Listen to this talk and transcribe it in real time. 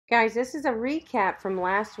Guys, this is a recap from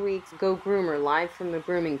last week's Go Groomer live from the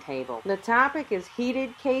grooming table. The topic is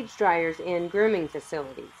heated cage dryers in grooming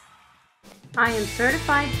facilities. I am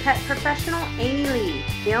certified pet professional Amy Lee.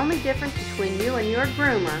 The only difference between you and your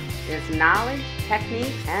groomer is knowledge,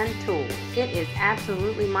 technique, and tools. It is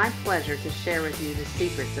absolutely my pleasure to share with you the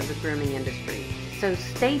secrets of the grooming industry. So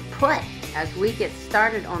stay put as we get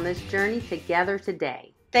started on this journey together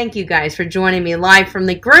today. Thank you guys for joining me live from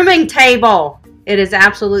the grooming table. It is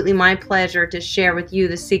absolutely my pleasure to share with you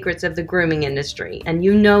the secrets of the grooming industry, and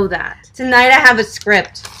you know that. Tonight I have a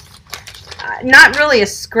script. Not really a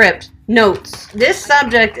script, notes. This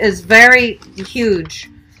subject is very huge,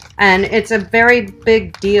 and it's a very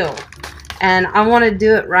big deal, and I want to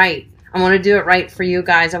do it right. I want to do it right for you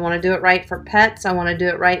guys. I want to do it right for pets. I want to do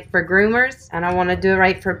it right for groomers, and I want to do it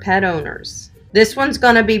right for pet owners. This one's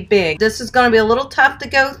going to be big. This is going to be a little tough to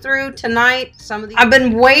go through tonight. I've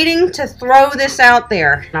been waiting to throw this out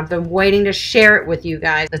there. I've been waiting to share it with you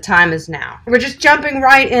guys. The time is now. We're just jumping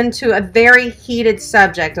right into a very heated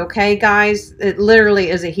subject, okay, guys? It literally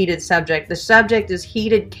is a heated subject. The subject is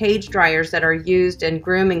heated cage dryers that are used in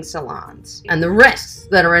grooming salons and the risks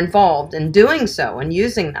that are involved in doing so and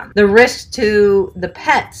using them. The risks to the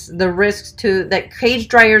pets, the risks that cage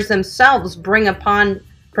dryers themselves bring upon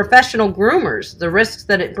professional groomers, the risks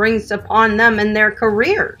that it brings upon them in their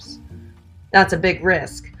careers. That's a big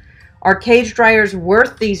risk. Are cage dryers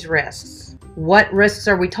worth these risks? What risks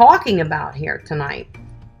are we talking about here tonight?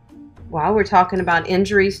 Well, we're talking about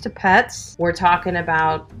injuries to pets. We're talking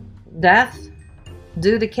about death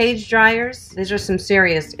due to cage dryers. These are some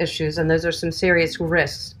serious issues, and those are some serious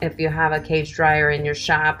risks if you have a cage dryer in your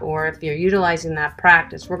shop or if you're utilizing that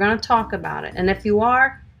practice. We're going to talk about it. And if you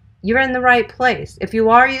are, you're in the right place. If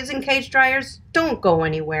you are using cage dryers, don't go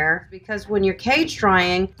anywhere, because when you're cage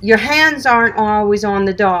drying, your hands aren't always on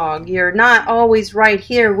the dog. You're not always right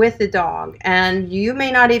here with the dog, and you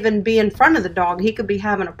may not even be in front of the dog. He could be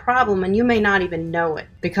having a problem and you may not even know it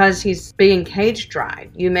because he's being cage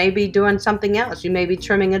dried. You may be doing something else. You may be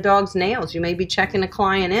trimming a dog's nails. You may be checking a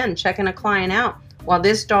client in, checking a client out. While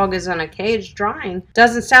this dog is in a cage drying,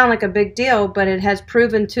 doesn't sound like a big deal, but it has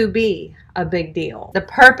proven to be a big deal. The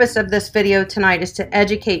purpose of this video tonight is to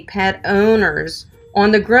educate pet owners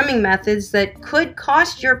on the grooming methods that could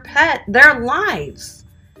cost your pet their lives,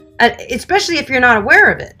 especially if you're not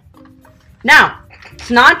aware of it. Now,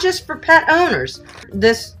 it's not just for pet owners.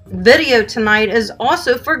 This video tonight is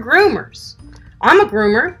also for groomers. I'm a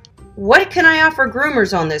groomer. What can I offer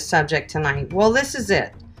groomers on this subject tonight? Well, this is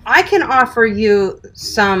it. I can offer you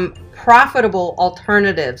some profitable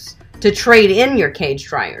alternatives to trade in your cage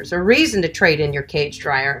dryers, a reason to trade in your cage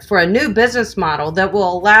dryer for a new business model that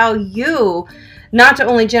will allow you not to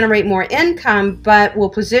only generate more income, but will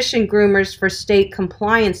position groomers for state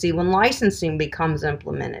compliancy when licensing becomes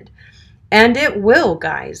implemented. And it will,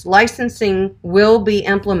 guys. Licensing will be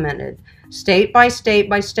implemented. State by state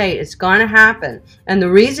by state. It's going to happen. And the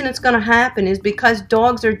reason it's going to happen is because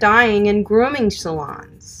dogs are dying in grooming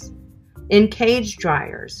salons, in cage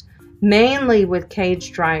dryers, mainly with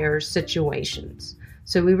cage dryer situations.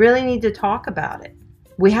 So we really need to talk about it.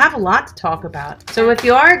 We have a lot to talk about. So if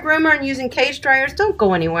you are a groomer and using cage dryers, don't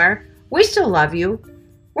go anywhere. We still love you.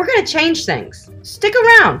 We're going to change things. Stick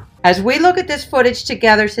around. As we look at this footage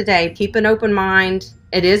together today, keep an open mind.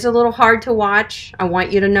 It is a little hard to watch. I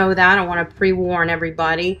want you to know that. I want to pre-warn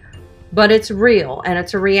everybody. But it's real and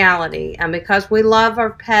it's a reality. And because we love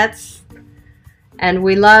our pets and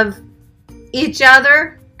we love each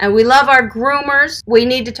other and we love our groomers, we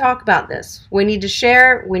need to talk about this. We need to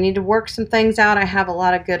share. We need to work some things out. I have a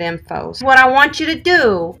lot of good info. So what I want you to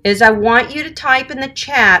do is I want you to type in the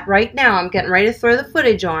chat right now. I'm getting ready to throw the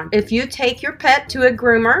footage on. If you take your pet to a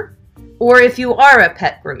groomer, or if you are a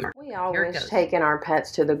pet groomer. We all wish taking our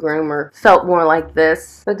pets to the groomer felt more like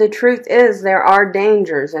this. But the truth is there are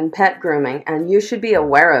dangers in pet grooming, and you should be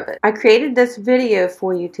aware of it. I created this video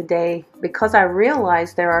for you today because I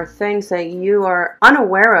realized there are things that you are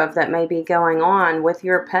unaware of that may be going on with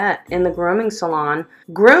your pet in the grooming salon.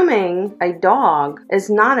 Grooming a dog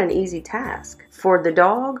is not an easy task for the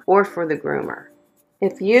dog or for the groomer.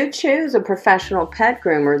 If you choose a professional pet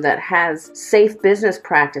groomer that has safe business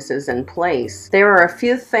practices in place, there are a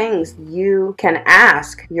few things you can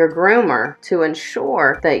ask your groomer to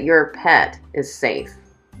ensure that your pet is safe.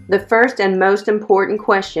 The first and most important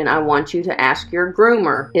question I want you to ask your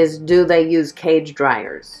groomer is, do they use cage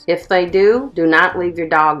dryers? If they do not leave your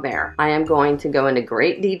dog there. I am going to go into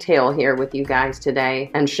great detail here with you guys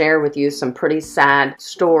today and share with you some pretty sad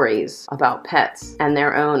stories about pets and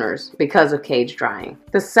their owners because of cage drying.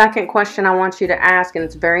 The second question I want you to ask, and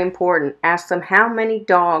it's very important, ask them how many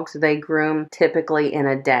dogs they groom typically in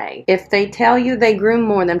a day. If they tell you they groom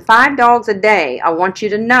more than 5 dogs a day, I want you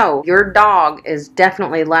to know your dog is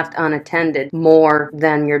definitely left unattended more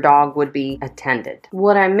than your dog would be attended.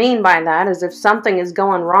 What I mean by that is if something is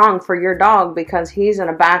going wrong for your dog because he's in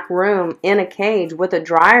a back room in a cage with a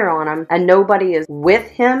dryer on him and nobody is with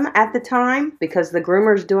him at the time because the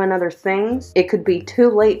groomer's doing other things, it could be too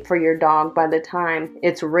late for your dog by the time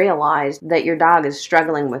it's realized that your dog is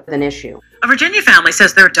struggling with an issue. A Virginia family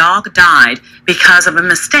says their dog died because of a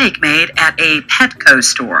mistake made at a Petco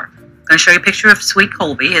store. I'm going to show you a picture of Sweet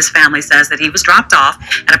Colby. His family says that he was dropped off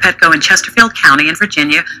at a Petco in Chesterfield County in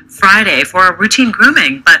Virginia Friday for a routine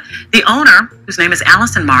grooming. But the owner, whose name is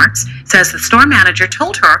Allison Marks, says the store manager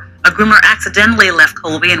told her a groomer accidentally left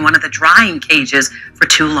Colby in one of the drying cages for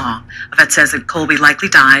too long. A vet says that Colby likely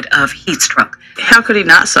died of heat stroke. How could he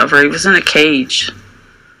not suffer? He was in a cage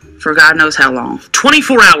for God knows how long.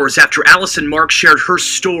 24 hours after Allison Marks shared her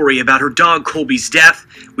story about her dog Colby's death,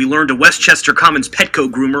 we learned a Westchester Commons Petco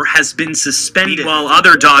groomer has been suspended, while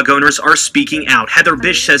other dog owners are speaking out. Heather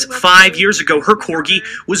Bish says 5 years ago her corgi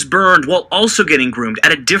was burned while also getting groomed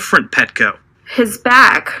at a different Petco. His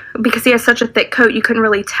back, because he has such a thick coat, you couldn't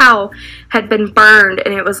really tell, had been burned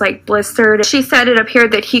and it was like blistered. She said it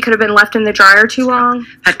appeared that he could have been left in the dryer too long.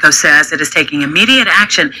 Petco says it is taking immediate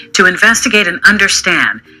action to investigate and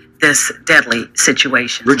understand this deadly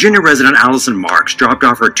situation. Virginia resident Allison Marks dropped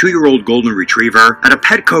off her 2-year-old golden retriever at a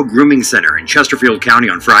Petco grooming center in Chesterfield County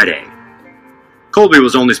on Friday. Colby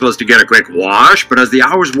was only supposed to get a quick wash, but as the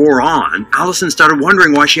hours wore on, Allison started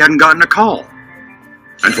wondering why she hadn't gotten a call.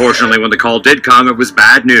 Unfortunately, when the call did come, it was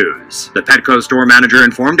bad news. The Petco store manager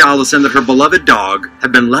informed Allison that her beloved dog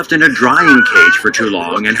had been left in a drying cage for too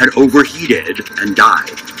long and had overheated and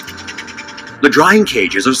died. The drying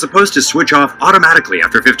cages are supposed to switch off automatically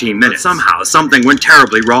after 15 minutes. But somehow, something went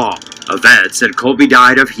terribly wrong. A vet said Colby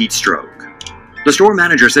died of heat stroke. The store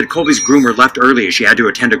manager said Colby's groomer left early as she had to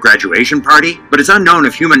attend a graduation party, but it's unknown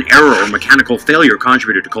if human error or mechanical failure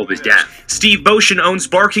contributed to Colby's death. Steve Boshin owns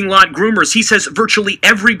Barking Lot Groomers. He says virtually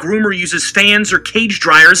every groomer uses fans or cage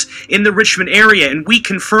dryers in the Richmond area, and we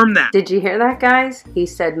confirm that. Did you hear that, guys? He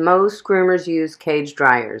said most groomers use cage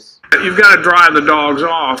dryers. You've got to dry the dogs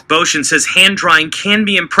off. Boshin says hand drying can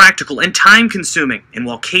be impractical and time-consuming, and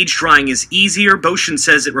while cage drying is easier, Boshin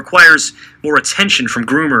says it requires more attention from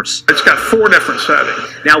groomers. It's got 4 different settings.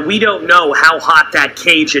 Now, we don't know how hot that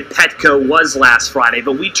cage at Petco was last Friday,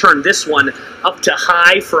 but we turned this one up to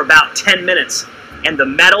high for about 10 minutes, and the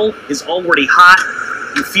metal is already hot.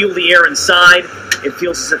 You feel the air inside. It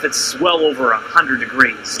feels as if it's well over 100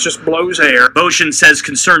 degrees. It just blows air. Boshin says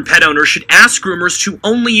concerned pet owners should ask groomers to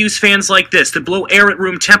only use fans like this that blow air at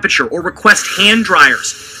room temperature or request hand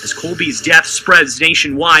dryers. As Colby's death spreads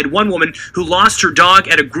nationwide, one woman who lost her dog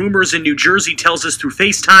at a groomer's in New Jersey tells us through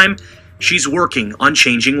FaceTime she's working on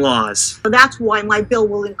changing laws. So that's why my bill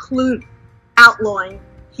will include outlawing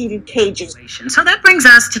heated cages. So that brings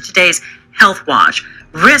us to today's Health Watch.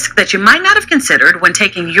 Risk that you might not have considered when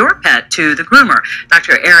taking your pet to the groomer.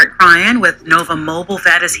 Dr. Eric Ryan with Nova Mobile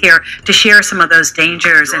Vet is here to share some of those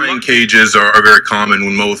dangers. Drying cages are very common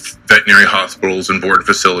in most veterinary hospitals and board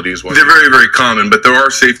facilities. They're very, very common, but there are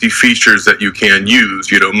safety features that you can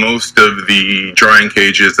use. You know, most of the drying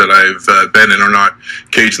cages that I've been in are not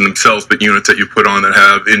cages themselves, but units that you put on that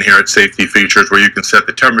have inherent safety features where you can set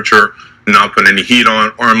the temperature, not put any heat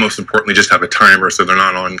on, or most importantly, just have a timer so they're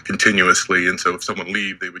not on continuously. And so if someone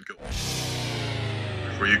leaves, they would go.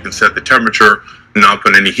 Where you can set the temperature, not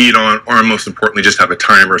put any heat on, or most importantly, just have a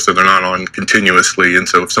timer so they're not on continuously. And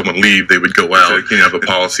so if someone leaves, they would go out. So you can have a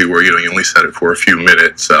policy where, you know, you only set it for a few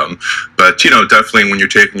minutes. But, you know, definitely when you're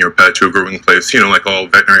taking your pet to a grooming place, you know, like all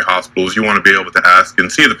veterinary hospitals, you want to be able to ask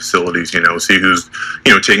and see the facilities, you know, see who's,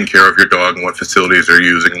 you know, taking care of your dog and what facilities they're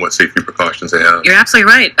using and what safety precautions they have. You're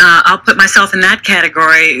absolutely right. I'll put myself in that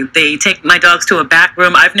category. They take my dogs to a back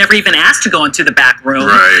room. I've never even asked to go into the back room.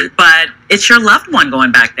 Right. But it's your loved one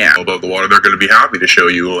going back there. Above the water, they're going to be happy to show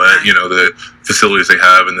you, you know, the facilities they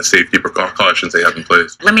have and the safety precautions they have in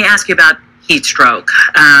place. Let me ask you about heat stroke.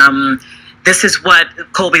 This is what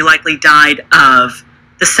Colby likely died of.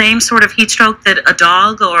 the same sort of heat stroke that a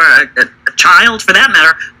dog or a child, for that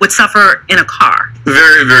matter, would suffer in a car?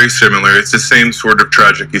 Very, very similar. It's the same sort of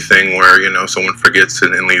tragic thing where, someone forgets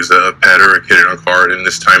and leaves a pet or a kid in a car. And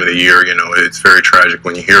this time of the year, it's very tragic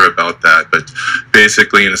when you hear about that. But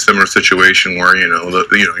basically in a similar situation where,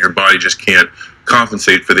 your body just can't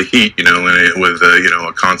compensate for the heat, with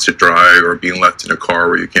a constant dry or being left in a car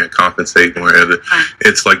where you can't compensate, where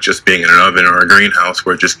it's like just being in an oven or a greenhouse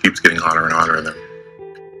where it just keeps getting hotter and hotter in there.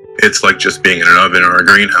 It's like just being in an oven or a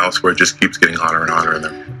greenhouse where it just keeps getting hotter and hotter in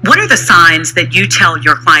there. What are the signs that you tell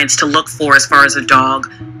your clients to look for as far as a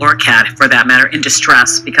dog or a cat, for that matter, in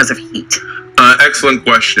distress because of heat? Excellent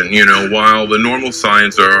question. While the normal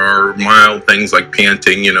signs are mild things like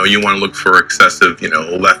panting, you want to look for excessive,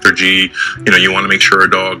 lethargy. You want to make sure a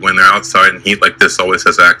dog, when they're outside in heat like this, always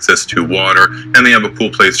has access to water and they have a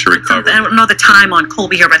cool place to recover. I don't know the time on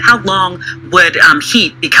Colby here, but how long would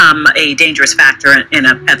heat become a dangerous factor in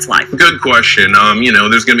a pet's life? Good question.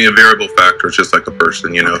 There's going to be a variable factor, just like a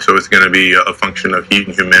person, so it's going to be a function of heat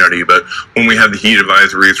and humidity. But when we have the heat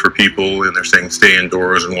advisories for people and they're saying stay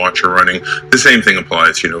indoors and watch your running, the same thing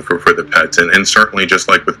applies, for the pets. And certainly, just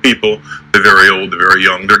like with people, the very old, the very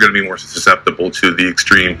young, they're going to be more susceptible to the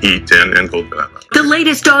extreme heat and cold for that matter. The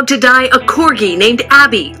latest dog to die, a corgi named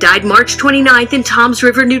Abby, died March 29th in Toms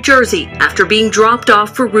River, New Jersey, after being dropped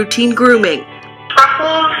off for routine grooming.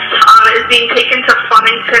 Truffles is being taken to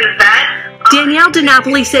Flemington Vet. Danielle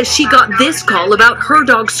DiNapoli says she got this call about her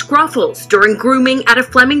dog Scruffles during grooming at a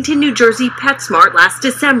Flemington, New Jersey PetSmart last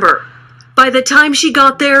December. By the time she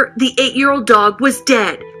got there, the 8-year-old dog was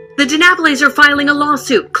dead. The DiNapolis are filing a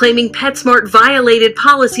lawsuit claiming PetSmart violated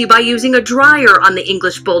policy by using a dryer on the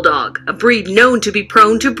English Bulldog, a breed known to be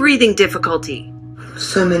prone to breathing difficulty.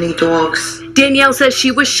 So many dogs. Danielle says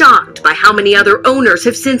she was shocked by how many other owners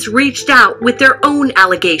have since reached out with their own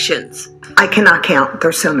allegations. I cannot count.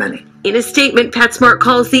 There's so many. In a statement, PetSmart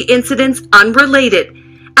calls the incidents unrelated,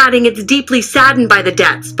 adding it's deeply saddened by the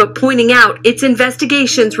deaths, but pointing out its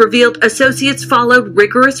investigations revealed associates followed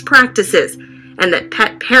rigorous practices and that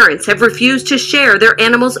pet parents have refused to share their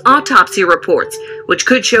animals' autopsy reports, which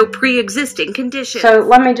could show pre-existing conditions. So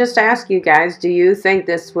let me just ask you guys, do you think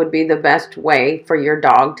this would be the best way for your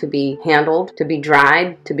dog to be handled, to be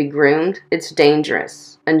dried, to be groomed? It's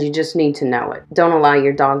dangerous, and you just need to know it. Don't allow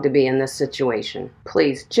your dog to be in this situation.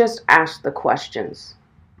 Please, just ask the questions.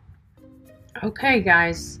 Okay,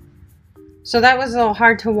 guys. So that was a little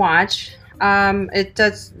hard to watch.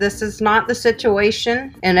 This is not the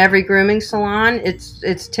situation in every grooming salon.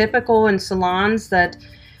 It's typical in salons that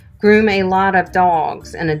groom a lot of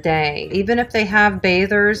dogs in a day. Even if they have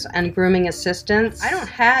bathers and grooming assistants, I don't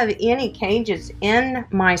have any cages in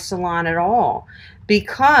my salon at all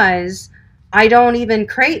because I don't even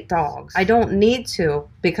crate dogs. I don't need to,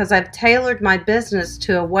 because I've tailored my business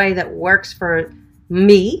to a way that works for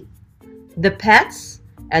me, the pets,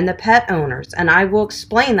 and the pet owners, and I will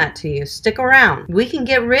explain that to you. Stick around. We can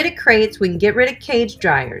get rid of crates, we can get rid of cage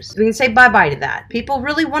dryers. We can say bye-bye to that. People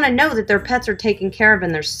really want to know that their pets are taken care of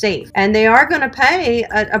and they're safe, and they are going to pay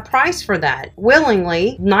a price for that.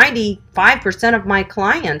 Willingly, 95% of my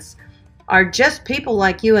clients are just people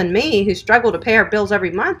like you and me who struggle to pay our bills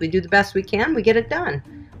every month. We do the best we can, we get it done.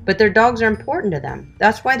 But their dogs are important to them.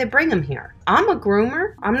 That's why they bring them here. I'm a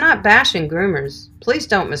groomer. I'm not bashing groomers. Please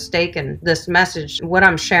don't mistake this message, what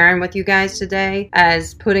I'm sharing with you guys today,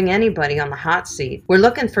 as putting anybody on the hot seat. We're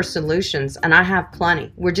looking for solutions, and I have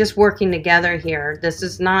plenty. We're just working together here. This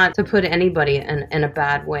is not to put anybody in a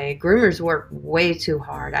bad way. Groomers work way too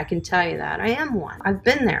hard. I can tell you that. I am one. I've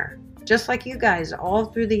been there, just like you guys, all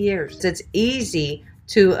through the years. It's easy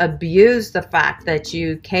to abuse the fact that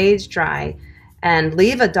you cage dry and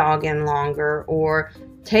leave a dog in longer, or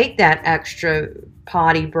take that extra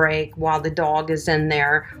potty break while the dog is in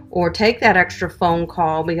there, or take that extra phone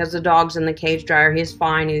call because the dog's in the cage dryer. He's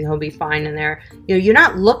fine, he'll be fine in there. You're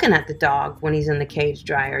not looking at the dog when he's in the cage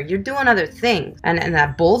dryer. You're doing other things. And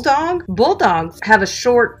that bulldogs have a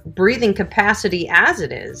short breathing capacity as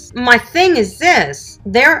it is. My thing is this: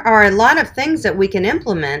 there are a lot of things that we can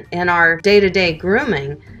implement in our day-to-day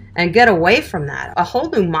grooming and get away from that. A whole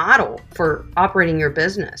new model for operating your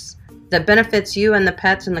business that benefits you and the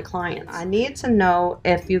pets and the clients. I need to know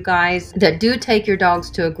if you guys that do take your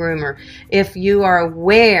dogs to a groomer, if you are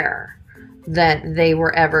aware that they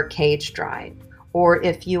were ever cage dried, or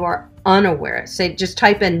if you are unaware. Say, just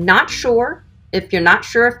type in "not sure" if you're not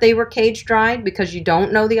sure if they were cage dried because you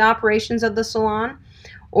don't know the operations of the salon,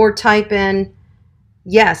 or type in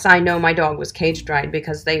 "yes, I know my dog was cage dried,"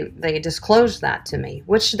 because they disclosed that to me,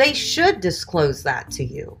 which they should disclose that to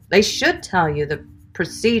you. They should tell you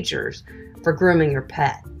procedures for grooming your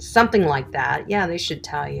pet. Something like that. Yeah, they should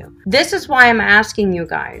tell you. This is why I'm asking you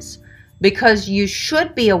guys, because you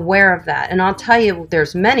should be aware of that. And I'll tell you,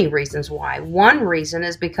 there's many reasons why. One reason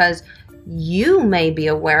is because you may be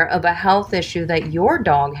aware of a health issue that your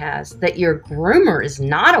dog has that your groomer is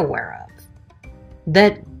not aware of.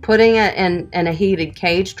 That putting it in a heated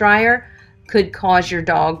cage dryer could cause your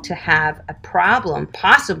dog to have a problem,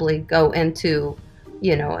 possibly go into,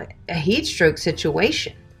 a heat stroke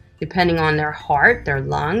situation, depending on their heart, their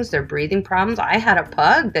lungs, their breathing problems. I had a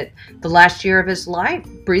pug that the last year of his life,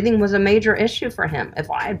 breathing was a major issue for him.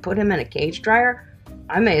 If I had put him in a cage dryer,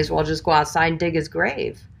 I may as well just go outside and dig his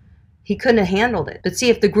grave. He couldn't have handled it. But see,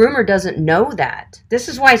 if the groomer doesn't know that, this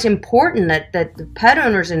is why it's important that the pet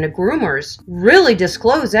owners and the groomers really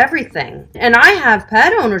disclose everything. And I have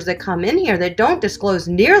pet owners that come in here that don't disclose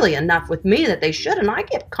nearly enough with me that they should, and I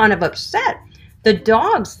get kind of upset. The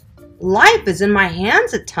dog's life is in my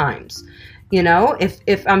hands at times.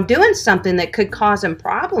 If I'm doing something that could cause him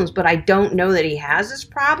problems, but I don't know that he has this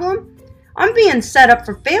problem, I'm being set up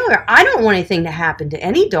for failure. I don't want anything to happen to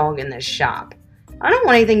any dog in this shop. I don't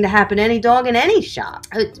want anything to happen to any dog in any shop.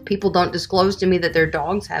 People don't disclose to me that their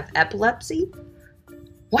dogs have epilepsy.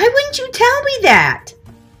 Why wouldn't you tell me that?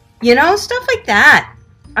 Stuff like that.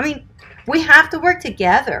 I mean, we have to work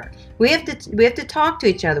together. We have to talk to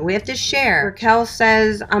each other. We have to share. Raquel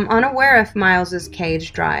says, I'm unaware if Miles'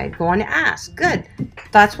 cage dried. Going to ask. Good.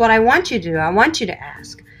 That's what I want you to do. I want you to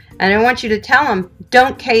ask. And I want you to tell him,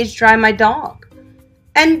 don't cage dry my dog.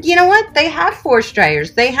 And you know what? They have force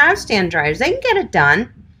dryers. They have stand dryers. They can get it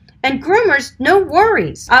done. And groomers, no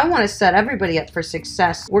worries. I want to set everybody up for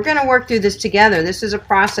success. We're going to work through this together. This is a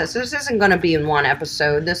process. This isn't going to be in one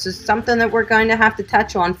episode. This is something that we're going to have to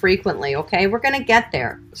touch on frequently, okay? We're going to get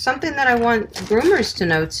there. Something that I want groomers to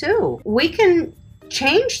know too. We can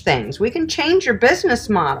change things. We can change your business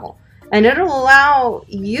model. And it'll allow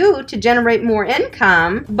you to generate more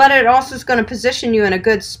income, but it also is going to position you in a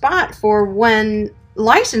good spot for when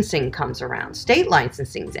licensing comes around, state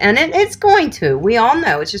licensing, and it's going to. We all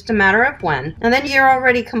know. It's just a matter of when. And then you're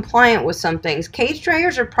already compliant with some things. Cage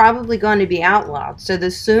dryers are probably going to be outlawed. So the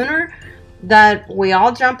sooner that we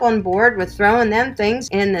all jump on board with throwing them things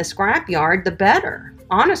in the scrapyard, the better,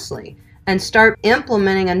 honestly. And start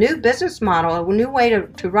implementing a new business model, a new way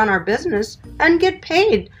to run our business and get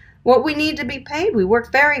paid what we need to be paid. We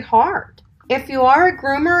work very hard. If you are a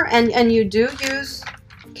groomer and you do use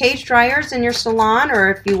cage dryers in your salon, or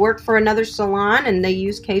if you work for another salon and they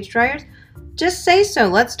use cage dryers, just say so.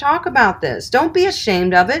 Let's talk about this. Don't be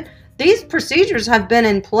ashamed of it. These procedures have been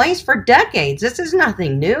in place for decades. This is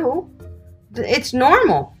nothing new. It's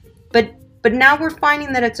normal. But now we're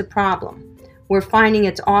finding that it's a problem. We're finding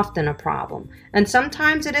it's often a problem. And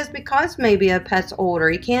sometimes it is because maybe a pet's older.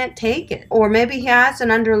 He can't take it. Or maybe he has an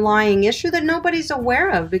underlying issue that nobody's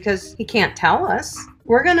aware of because he can't tell us.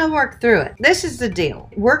 We're going to work through it. This is the deal.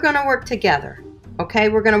 We're going to work together. Okay?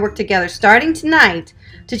 We're going to work together starting tonight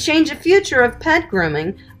to change the future of pet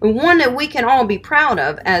grooming, and one that we can all be proud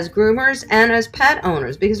of as groomers and as pet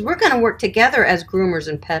owners, because we're going to work together as groomers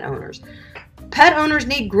and pet owners. Pet owners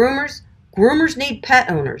need groomers. Groomers need pet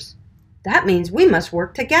owners. That means we must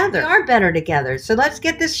work together. We are better together. So let's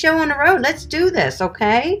get this show on the road. Let's do this,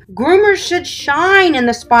 okay? Groomers should shine in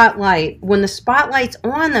the spotlight. When the spotlight's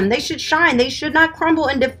on them, they should shine. They should not crumble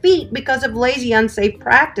in defeat because of lazy, unsafe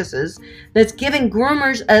practices that's giving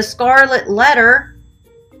groomers a scarlet letter.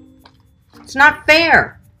 It's not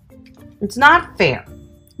fair. It's not fair.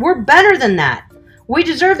 We're better than that. We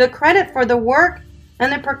deserve the credit for the work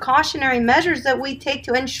and the precautionary measures that we take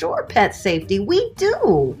to ensure pet safety. We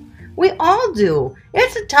do. We all do.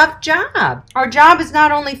 It's a tough job. Our job is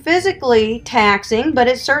not only physically taxing, but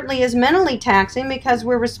it certainly is mentally taxing because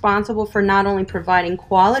we're responsible for not only providing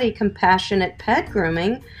quality, compassionate pet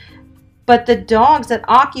grooming, but the dogs that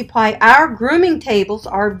occupy our grooming tables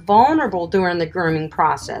are vulnerable during the grooming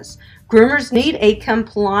process. Groomers need a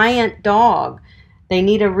compliant dog. They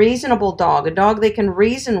need a reasonable dog, a dog they can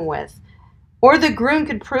reason with. Or the groom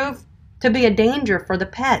could prove to be a danger for the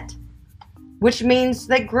pet. Which means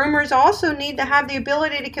that groomers also need to have the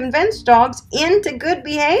ability to convince dogs into good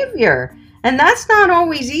behavior. And that's not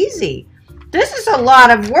always easy. This is a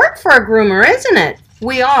lot of work for a groomer, isn't it?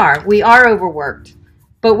 We are overworked.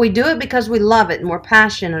 But we do it because we love it and we're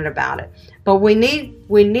passionate about it. But we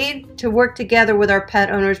need to work together with our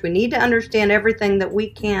pet owners. We need to understand everything that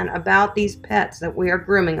we can about these pets that we are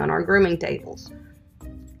grooming on our grooming tables.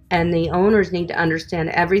 And the owners need to understand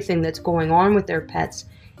everything that's going on with their pets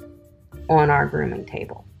on our grooming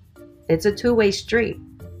table. It's a two-way street.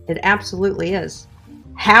 It absolutely is.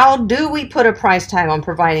 How do we put a price tag on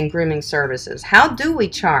providing grooming services? How do we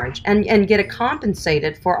charge and get it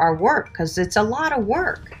compensated for our work? Because it's a lot of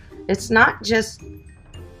work. It's not just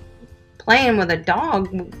playing with a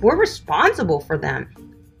dog. We're responsible for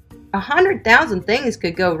them. 100,000 things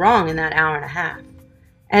could go wrong in that hour and a half.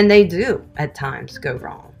 And they do at times go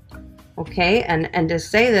wrong. Okay? And to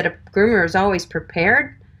say that a groomer is always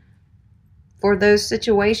prepared for those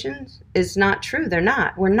situations is not true. They're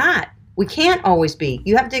not. We're not. We can't always be.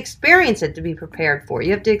 You have to experience it to be prepared for.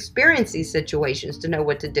 You have to experience these situations to know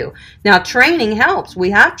what to do. Now, training helps.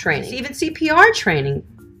 We have training. Even CPR training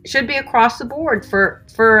should be across the board for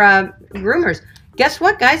groomers. Guess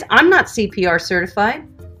what, guys? I'm not CPR certified.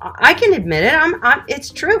 I can admit it.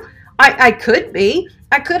 It's true. I could be.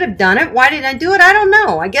 I could have done it. Why didn't I do it? I don't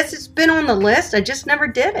know. I guess it's been on the list. I just never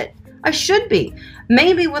did it. I should be.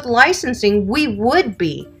 Maybe with licensing, we would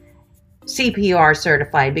be CPR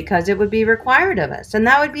certified because it would be required of us. And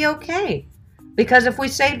that would be okay. Because if we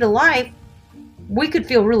saved a life, we could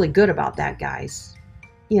feel really good about that, guys.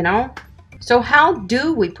 You know? So how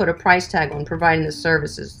do we put a price tag on providing the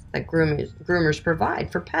services that groomers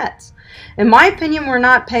provide for pets? In my opinion, we're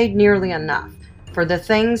not paid nearly enough for the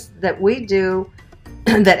things that we do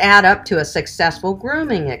that add up to a successful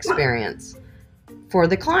grooming experience for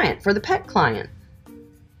the client, for the pet client.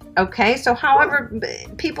 Okay, so however,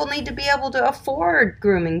 people need to be able to afford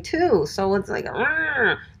grooming too. So it's like,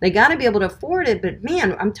 they got to be able to afford it. But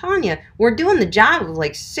man, I'm telling you, we're doing the job of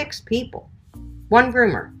like 6 people. 1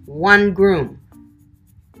 groomer, 1 groom.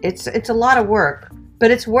 It's a lot of work,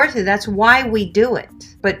 but it's worth it. That's why we do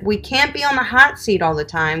it. But we can't be on the hot seat all the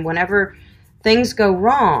time whenever things go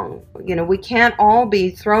wrong. You know, we can't all be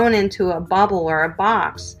thrown into a bubble or a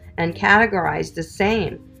box and categorized the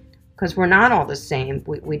same, because we're not all the same.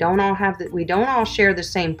 We don't all share the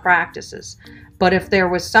same practices. But if there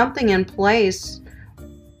was something in place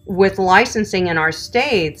with licensing in our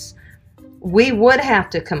states, we would have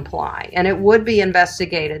to comply, and it would be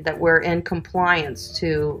investigated that we're in compliance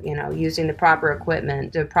to, you know, using the proper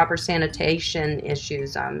equipment, the proper sanitation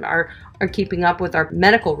issues, are keeping up with our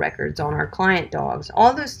medical records on our client dogs.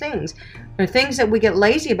 All those things are things that we get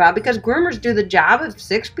lazy about because groomers do the job of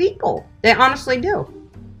 6 people. They honestly do.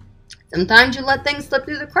 Sometimes you let things slip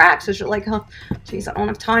through the cracks because you're like, oh, geez, I don't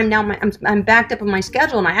have time now. I'm backed up in my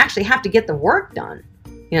schedule, and I actually have to get the work done.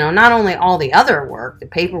 You know, not only all the other work, the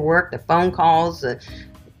paperwork, the phone calls,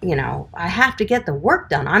 you know, I have to get the work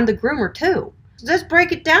done. I'm the groomer too. So just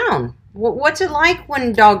break it down. What's it like when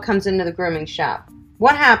a dog comes into the grooming shop?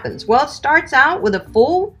 What happens? Well, it starts out with a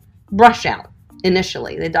full brush out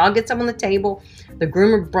initially. The dog gets up on the table. The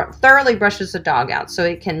groomer thoroughly brushes the dog out so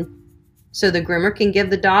the groomer can give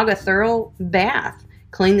the dog a thorough bath,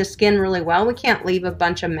 clean the skin really well. We can't leave a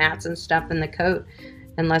bunch of mats and stuff in the coat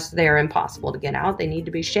unless they're impossible to get out. They need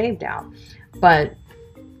to be shaved out. But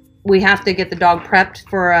we have to get the dog prepped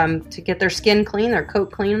for to get their skin clean, their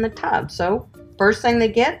coat clean in the tub. So first thing they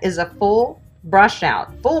get is a full brush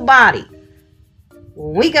out, full body.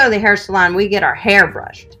 When we go to the hair salon, we get our hair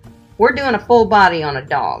brushed. We're doing a full body on a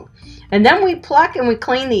dog. And then we pluck and we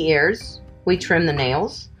clean the ears. We trim the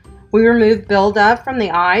nails. We remove buildup from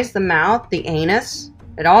the eyes, the mouth, the anus.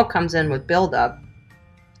 It all comes in with buildup.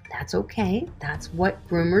 That's okay. That's what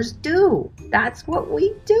groomers do. That's what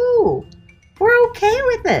we do. We're okay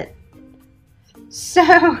with it.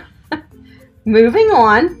 So, moving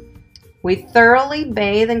on, we thoroughly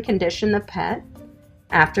bathe and condition the pet.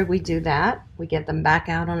 After we do that, we get them back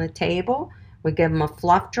out on a table. We give them a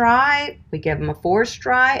fluff dry. We give them a force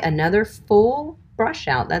dry. Another full brush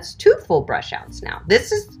out. That's 2 full brush outs now.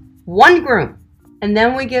 This is 1 groom. And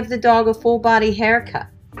then we give the dog a full body haircut.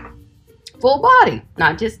 Full body,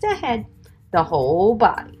 not just the head, the whole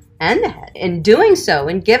body and the head. In doing so,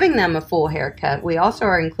 in giving them a full haircut, we also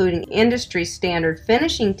are including industry standard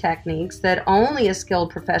finishing techniques that only a skilled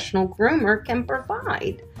professional groomer can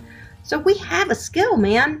provide. So we have a skill,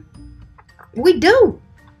 man. We do.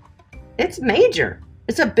 It's major.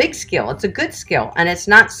 It's a big skill. It's a good skill. And it's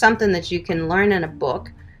not something that you can learn in a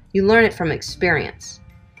book. You learn it from experience.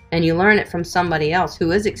 And you learn it from somebody else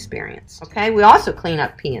who is experienced. Okay? We also clean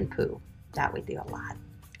up pee and poo. That we do a lot.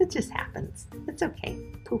 It just happens. It's okay.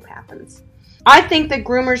 Poop happens. I think that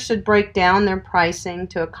groomers should break down their pricing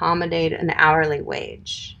to accommodate an hourly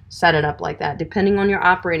wage. Set it up like that, depending on your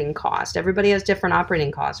operating cost. Everybody has different operating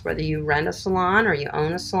costs, whether you rent a salon or you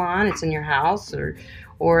own a salon, it's in your house,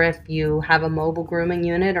 or if you have a mobile grooming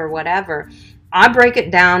unit or whatever. I break it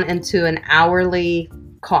down into an hourly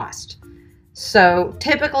cost. So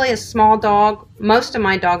typically a small dog, most of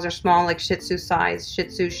my dogs are small, like Shih Tzu size, Shih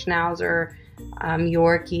Tzu, Schnauzer,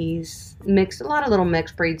 Yorkies, a lot of little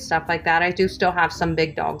mixed breed stuff like that. I do still have some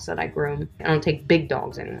big dogs that I groom. I don't take big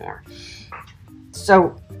dogs anymore.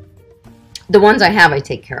 So the ones I have, I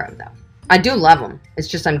take care of, though. I do love them. It's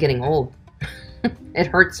just I'm getting old. It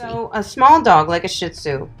hurts me. So a small dog like a Shih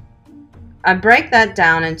Tzu, I break that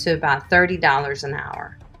down into about $30 an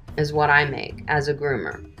hour is what I make as a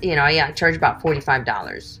groomer. You know, yeah, I charge about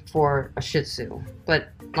 $45 for a Shih Tzu. But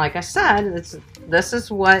like I said, this is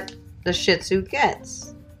what the Shih Tzu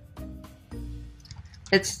gets.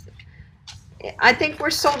 I think we're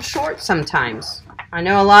sold short sometimes. I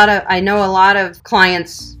know a lot of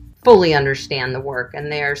clients fully understand the work,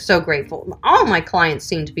 and they are so grateful. All my clients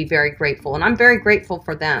seem to be very grateful, and I'm very grateful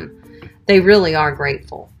for them. They really are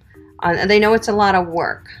grateful. They know it's a lot of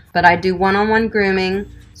work, but I do one-on-one grooming.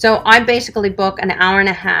 So I basically book an hour and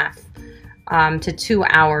a half to 2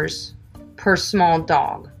 hours per small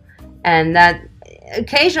dog. And that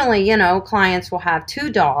occasionally, you know, clients will have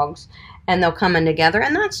 2 dogs and they'll come in together,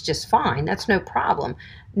 and that's just fine. That's no problem.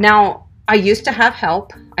 Now, I used to have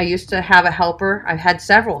help. I used to have a helper. I've had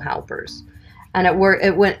several helpers, and it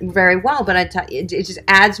went very well, but it just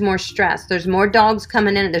adds more stress. There's more dogs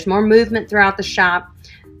coming in. There's more movement throughout the shop.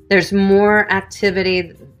 There's more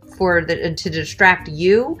activity to distract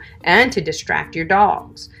you and to distract your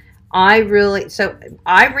dogs. I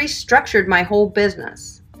restructured my whole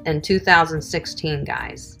business in 2016,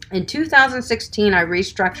 guys. In 2016, I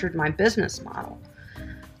restructured my business model.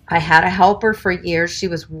 I had a helper for years. She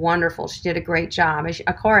was wonderful. She did a great job.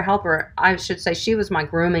 A car helper, I should say, she was my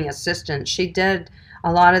grooming assistant. She did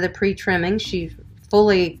a lot of the pre-trimming. She's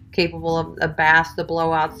fully capable of the baths, the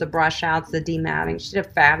blowouts, the brush outs, the dematting. She did a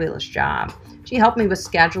fabulous job. She helped me with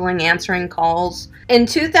scheduling, answering calls. In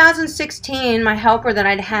 2016, my helper that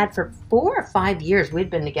I'd had for 4 or 5 years, we'd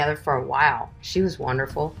been together for a while. She was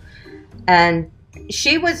wonderful. And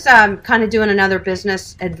she was kind of doing another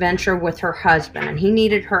business adventure with her husband, and he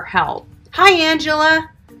needed her help. Hi, Angela.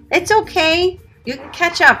 It's okay. You can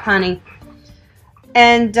catch up, honey.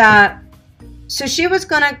 And so she was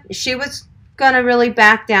gonna really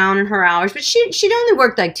back down in her hours, but she'd only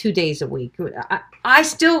worked like 2 days a week. I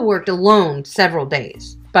still worked alone several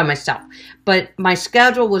days by myself, but my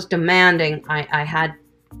schedule was demanding. I had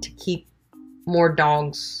to keep more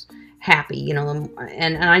dogs happy, you know,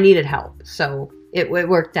 and I needed help, so it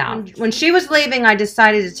worked out. When she was leaving, I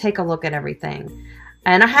decided to take a look at everything,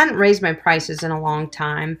 and I hadn't raised my prices in a long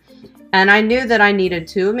time, and I knew that I needed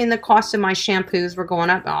to. I mean, the cost of my shampoos were going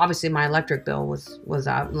up. Obviously, my electric bill was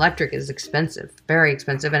up. Electric is expensive, very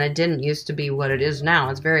expensive, and it didn't used to be what it is now.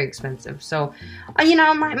 It's very expensive. So, you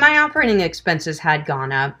know, my operating expenses had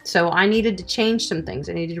gone up, so I needed to change some things.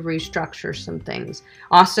 I needed to restructure some things.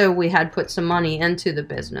 Also, we had put some money into the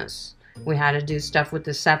business. We had to do stuff with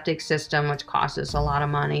the septic system, which cost us a lot of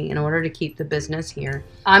money in order to keep the business here.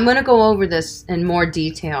 I'm going to go over this in more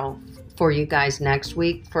detail for you guys next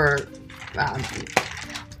week for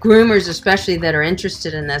groomers especially that are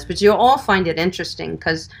interested in this. But you'll all find it interesting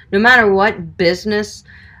because no matter what business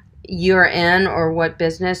you're in or what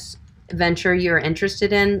business venture you're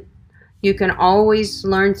interested in, you can always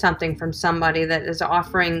learn something from somebody that is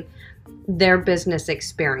offering their business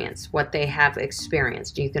experience, what they have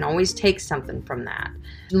experienced. You can always take something from that.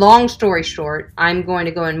 Long story short, I'm going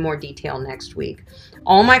to go in more detail next week.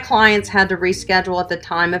 All my clients had to reschedule at the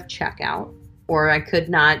time of checkout, or I could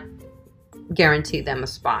not guarantee them a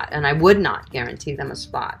spot, and I would not guarantee them a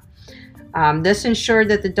spot. This ensured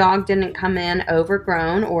that the dog didn't come in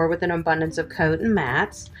overgrown or with an abundance of coat and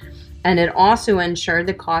mats, and it also ensured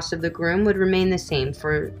the cost of the groom would remain the same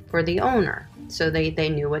for the owner. So they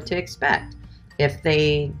knew what to expect. If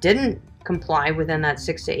they didn't comply within that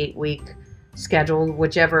 6 to 8 week schedule,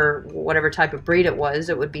 whatever type of breed it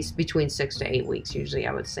would be between 6 to 8 weeks. Usually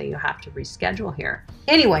I would say you have to reschedule here.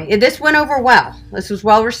 Anyway, this went over well. This was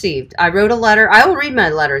well received. I wrote a letter. I will read my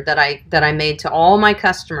letter that I made to all my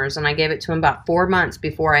customers, and I gave it to them about 4 months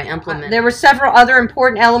before I implemented. There were several other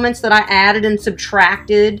important elements that I added and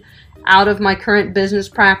subtracted out of my current business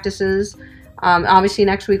practices. Obviously,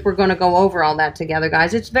 next week we're going to go over all that together,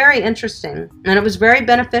 guys. It's very interesting, and it was very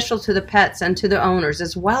beneficial to the pets and to the owners,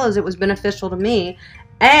 as well as it was beneficial to me.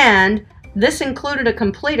 And this included a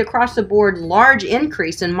complete across-the-board large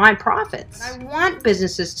increase in my profits. I want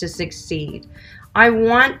businesses to succeed. I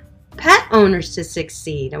want pet owners to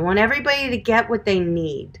succeed. I want everybody to get what they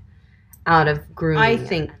need out of grooming. I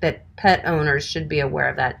think that pet owners should be aware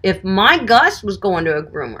of that. If my Gus was going to a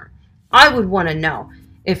groomer, I would want to know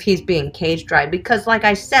if he's being cage dried, because like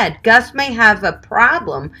I said, Gus may have a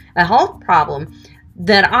problem, a health problem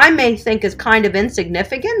that I may think is kind of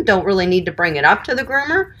insignificant, don't really need to bring it up to the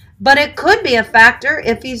groomer, but it could be a factor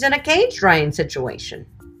if he's in a cage drying situation.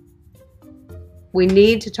 We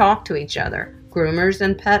need to talk to each other, groomers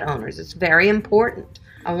and pet owners. It's very important.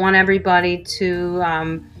 I want everybody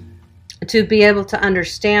to be able to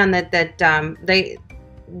understand that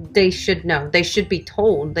they should know. They should be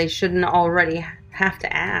told. They shouldn't already have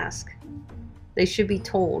to ask. They should be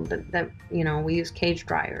told that you know, we use cage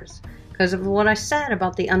dryers because of what I said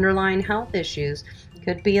about the underlying health issues.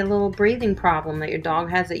 Could be a little breathing problem that your dog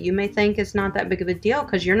has that you may think is not that big of a deal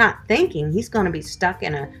because you're not thinking he's going to be stuck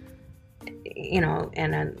in a, you know,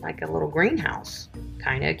 in a like a little greenhouse.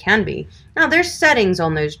 Kind of can be. Now there's settings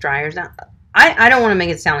on those dryers. Now I don't want to make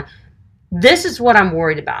it sound like this is what I'm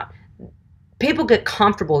worried about. People get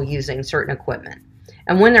comfortable using certain equipment,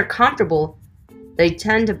 and when they're comfortable, they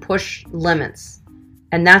tend to push limits,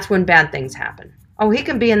 and that's when bad things happen. Oh, he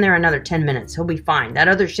can be in there another 10 minutes. He'll be fine. That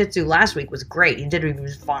other Shih Tzu last week was great. He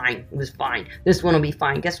was fine. He was fine. This one will be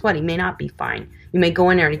fine. Guess what? He may not be fine. You may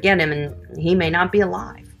go in there to get him, and he may not be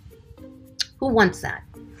alive. Who wants that?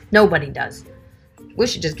 Nobody does. We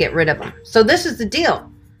should just get rid of them. So this is the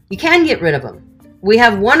deal. You can get rid of them. We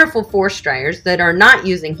have wonderful force dryers that are not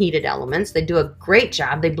using heated elements. They do a great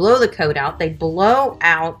job. They blow the coat out. They blow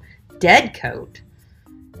out dead coat,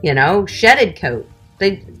 you know, shedded coat.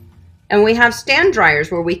 And we have stand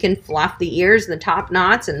dryers where we can fluff the ears, the top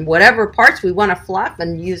knots, and whatever parts we want to fluff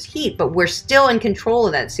and use heat, but we're still in control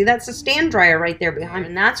of that. See, that's a stand dryer right there behind me.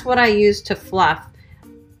 And that's what I use to fluff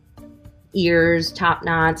ears, top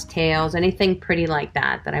knots, tails, anything pretty like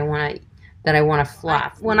that I want to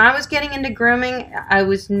fluff. When I was getting into grooming, I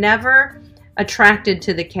was never attracted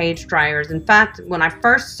to the cage dryers. In fact, when I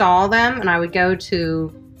first saw them, and I would go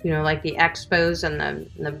to, you know, like the expos and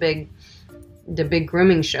the big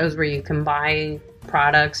grooming shows where you can buy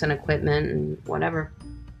products and equipment and whatever,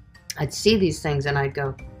 I'd see these things and I'd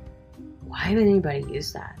go, why would anybody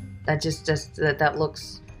use that? That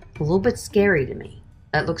looks a little bit scary to me.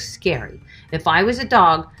 That looks scary. If I was a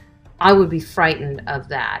dog, I would be frightened of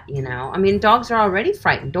that, you know. I mean, dogs are already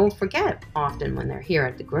frightened. Don't forget, often when they're here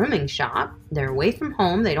at the grooming shop, they're away from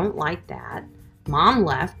home. They don't like that. Mom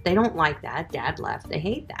left. They don't like that. Dad left. They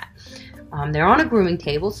hate that. They're on a grooming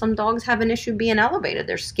table. Some dogs have an issue being elevated.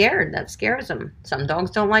 They're scared. That scares them. Some dogs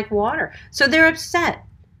don't like water. So they're upset.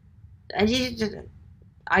 I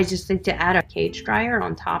just think to add a cage dryer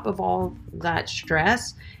on top of all that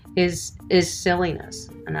stress is silliness.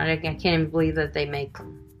 And I can't even believe that they make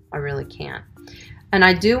them. I really can't. And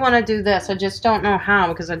I do want to do this. I just don't know how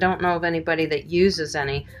because I don't know of anybody that uses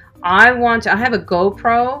any. I have a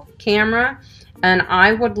GoPro camera, and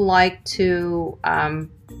I would like to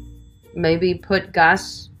maybe put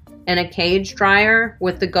Gus in a cage dryer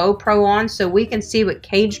with the GoPro on so we can see what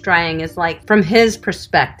cage drying is like from his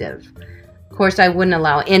perspective. Of course, I wouldn't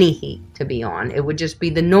allow any heat to be on. It would just be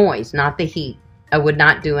the noise, not the heat. I would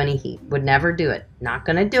not do any heat. Would never do it. Not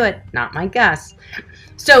going to do it. Not my Gus.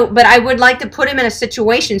 So, but I would like to put him in a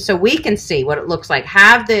situation so we can see what it looks like.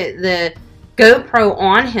 Have the GoPro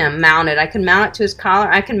on him mounted. I can mount it to his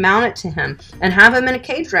collar. I can mount it to him and have him in a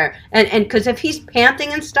cage dryer. And because if he's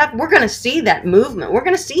panting and stuff, we're going to see that movement. We're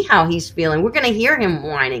going to see how he's feeling. We're going to hear him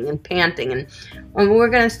whining and panting. And we're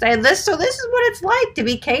going to say, this is what it's like to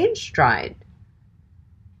be cage dried.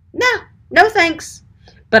 No thanks.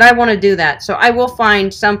 But I want to do that. So I will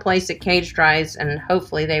find some place that cage dries, and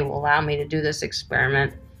hopefully they will allow me to do this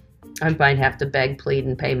experiment. I might have to beg, plead,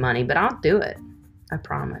 and pay money, but I'll do it. I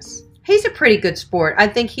promise. He's a pretty good sport. I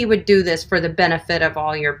think he would do this for the benefit of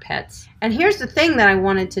all your pets. And here's the thing that I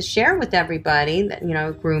wanted to share with everybody, that, you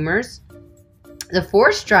know, groomers. The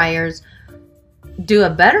force dryers do a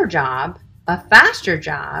better job, a faster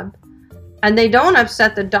job, and they don't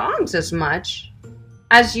upset the dogs as much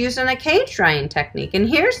as using a cage drying technique. And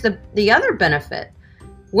here's the other benefit.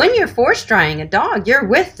 When you're force drying a dog, you're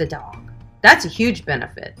with the dog. That's a huge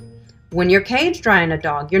benefit. When you're cage drying a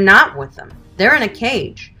dog, you're not with them. They're in a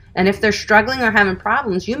cage. And if they're struggling or having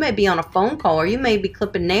problems, you may be on a phone call, or you may be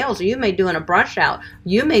clipping nails, or you may be doing a brush out.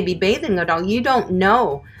 You may be bathing a dog. You don't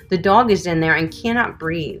know. The dog is in there and cannot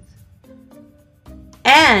breathe.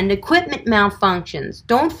 And equipment malfunctions.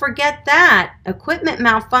 Don't forget that. Equipment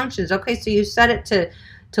malfunctions. Okay, so you set it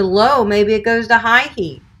to low. Maybe it goes to high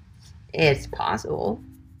heat. It's possible.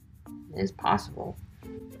 It's possible.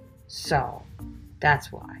 So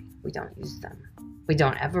that's why we don't use them. We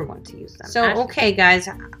don't ever want to use them. So, okay, guys,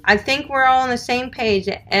 I think we're all on the same page.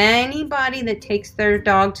 Anybody that takes their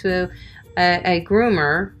dog to a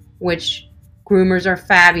groomer, which groomers are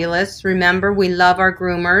fabulous. Remember, we love our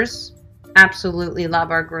groomers. Absolutely love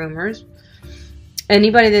our groomers.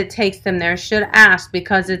 Anybody that takes them there should ask,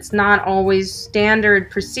 because it's not always standard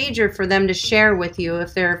procedure for them to share with you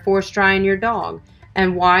if they're force drying your dog.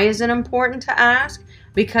 And why is it important to ask?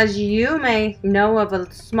 because you may know of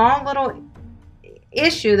a small little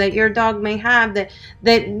issue that your dog may have that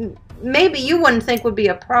maybe you wouldn't think would be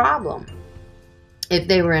a problem if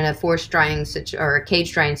they were in a forced drying or a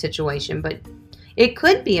cage drying situation, but it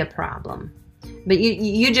could be a problem. But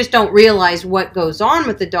you just don't realize what goes on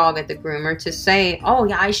with the dog at the groomer to say, oh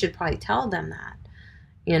yeah, I should probably tell them that.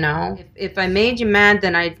 You know, if I made you mad,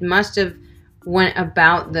 then I must have went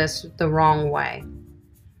about this the wrong way,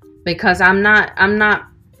 because I'm not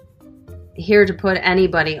here to put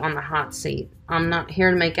anybody on the hot seat. I'm not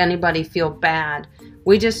here to make anybody feel bad.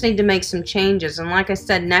 We just need to make some changes. And like I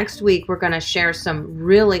said, next week we're going to share some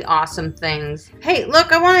really awesome things. Hey,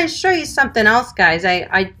 look, I want to show you something else, guys.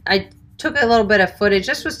 I took a little bit of footage.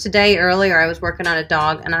 This was today earlier. I was working on a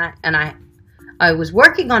dog, and I was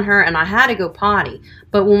working on her, and I had to go potty.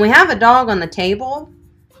 But when we have a dog on the table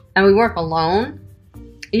and we work alone,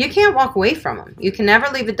 you can't walk away from them. You can never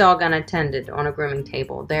leave a dog unattended on a grooming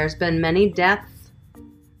table. There's been many deaths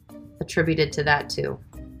attributed to that too.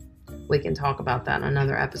 We can talk about that in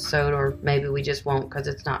another episode, or maybe we just won't because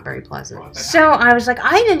it's not very pleasant. So I was like,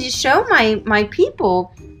 I need to show my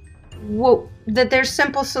people that there's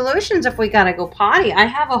simple solutions if we gotta go potty. I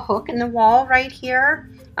have a hook in the wall right here.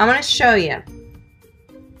 I'm gonna show you.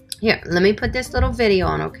 Here, let me put this little video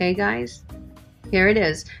on, okay, guys? Here it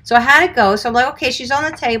is. So I had to go. So I'm like, okay, she's on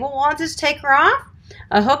the table. Well, I'll just take her off.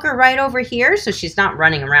 I hook her right over here so she's not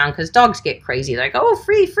running around, because dogs get crazy. They're like, oh,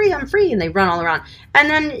 free, I'm free. And they run all around. And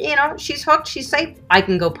then, you know, she's hooked. She's safe. I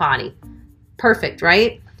can go potty. Perfect,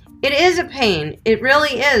 right? It is a pain. It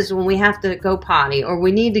really is when we have to go potty, or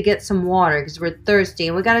we need to get some water because we're thirsty.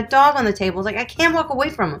 And we got a dog on the table. It's like, I can't walk away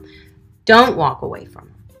from him. Don't walk away from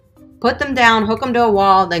him. Put them down, hook them to a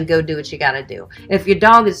wall, then go do what you got to do. If your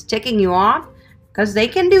dog is ticking you off, because they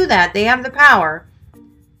can do that, they have the power,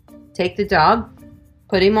 take the dog,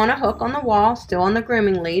 put him on a hook on the wall, still on the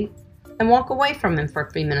grooming lead, and walk away from him for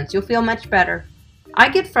a few minutes. You'll feel much better. I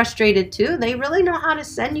get frustrated too. They really know how to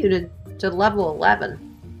send you to level 11.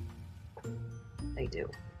 They do.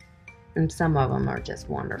 And some of them are just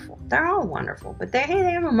wonderful. They're all wonderful, but they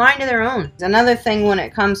have a mind of their own. Another thing when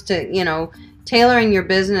it comes to, you know, tailoring your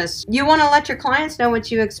business, you want to let your clients know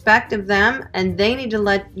what you expect of them, and they need to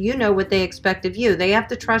let you know what they expect of you. They have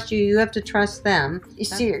to trust you. You have to trust them. You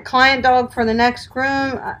see your client dog for the next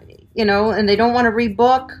groom, you know, and they don't want to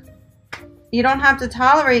rebook. You don't have to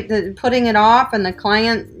tolerate putting it off and the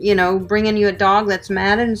client, you know, bringing you a dog that's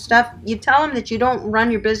mad and stuff. You tell them that you don't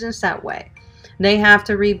run your business that way. They have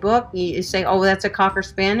to rebook. You say, oh, that's a Cocker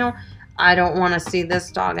Spaniel. I don't want to see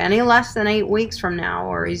this dog any less than 8 weeks from now,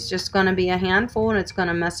 or he's just going to be a handful and it's going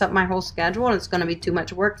to mess up my whole schedule, and it's going to be too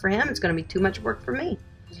much work for him. It's going to be too much work for me.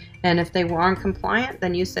 And if they weren't compliant,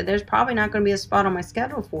 then you said there's probably not going to be a spot on my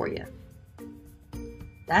schedule for you.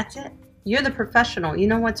 That's it. You're the professional. You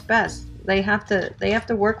know what's best. They have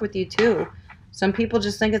to work with you too. Some people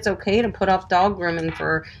just think it's okay to put off dog grooming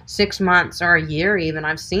for 6 months or a year even.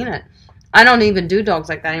 I've seen it. I don't even do dogs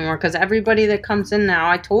like that anymore, because everybody that comes in now,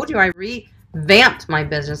 I told you I revamped my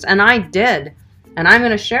business, and I did. And I'm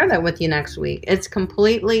going to share that with you next week. It's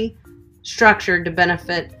completely structured to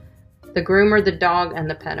benefit the groomer, the dog, and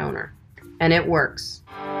the pet owner. And it works.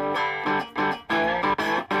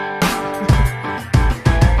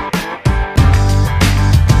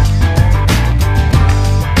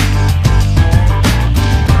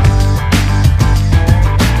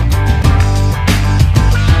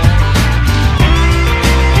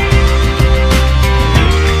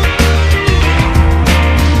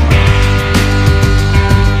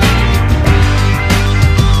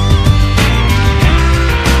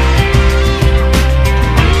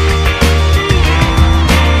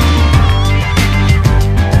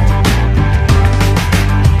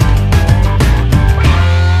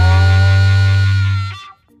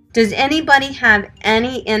 Does anybody have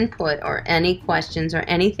any input or any questions or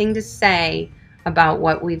anything to say about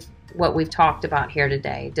what we've talked about here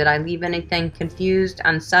today? Did I leave anything confused,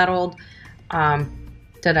 unsettled?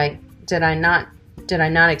 Did I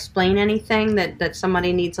not explain anything that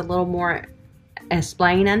somebody needs a little more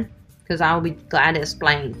explaining? Because I'll be glad to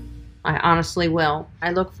explain. I honestly will.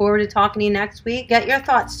 I look forward to talking to you next week. Get your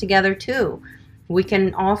thoughts together too. We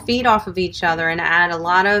can all feed off of each other and add a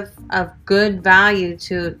lot of good value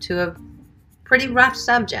to a pretty rough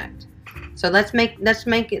subject. So let's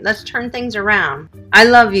turn things around. I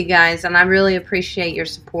love you guys, and I really appreciate your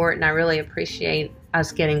support, and I really appreciate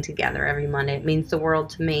us getting together every Monday. It means the world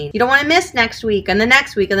to me. You don't want to miss next week, and the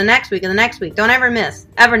next week, and the next week, and the next week. Don't ever miss.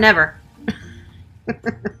 Ever, never.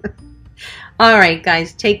 All right,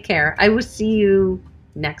 guys, take care. I will see you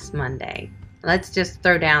next Monday. Let's just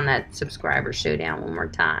throw down that subscriber showdown one more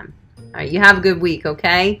time. All right, you have a good week,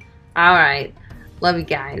 okay? All right. Love you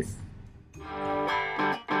guys.